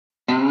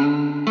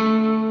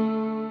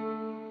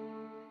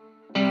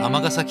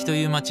尼崎と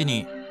いう町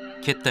に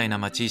けったいな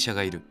町医者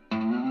がいる。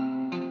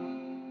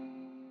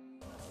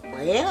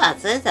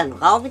先生の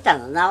顔見た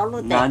ら治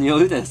るで。何を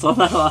言うてんそん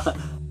なのは。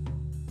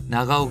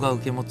長尾が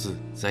受け持つ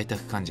在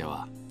宅患者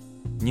は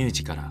乳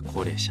児から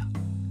高齢者、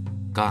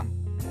がん、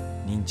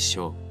認知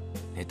症、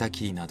寝た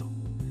きりなど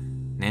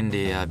年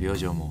齢や病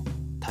状も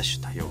多種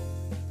多様。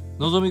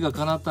望みが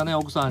叶ったね。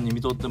奥さんに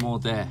見とっても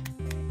うて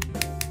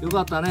よ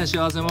かったね。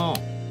幸せもん。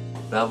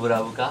ラブ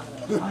ラブか。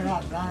ラブ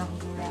ラ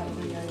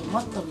ブよりも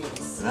っとで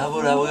す。ラ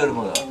ブラブより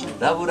も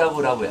ラブラ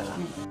ブラブやな。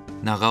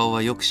長尾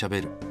はよくしゃ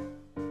べる。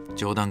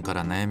冗談か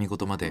ら悩み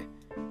事まで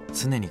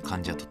常に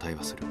患者と対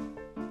話する。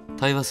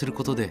対話する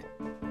ことで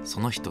そ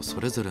の人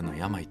それぞれの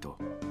病と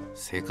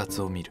生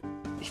活を見る。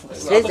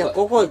先生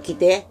ここへ来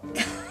て。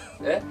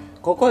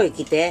ここへ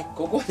来て。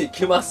ここに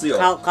来ますよ。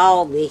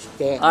顔見し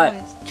て。はい、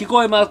聞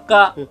こえます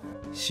か。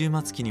終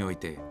末期におい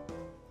て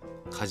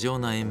過剰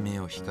な延命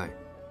を控え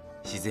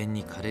自然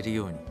に枯れる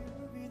ように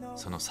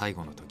その最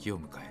後の時を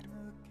迎える。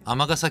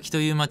尼崎と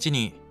いう町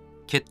に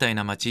けったい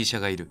な町医者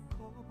がいる。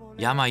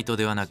病と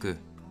ではなく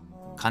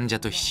患者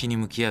と必死に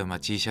向き合う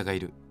町医者がい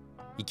る。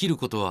生きる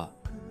ことは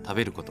食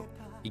べること、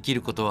生き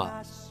ること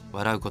は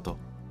笑うこと、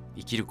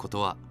生きること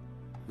は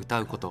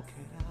歌うこと、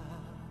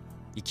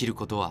生きる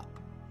ことは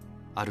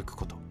歩く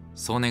こと。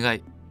そう願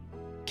い、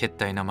けっ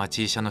たいな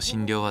町医者の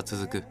診療は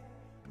続く。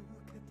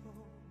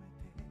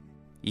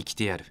生き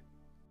てやる。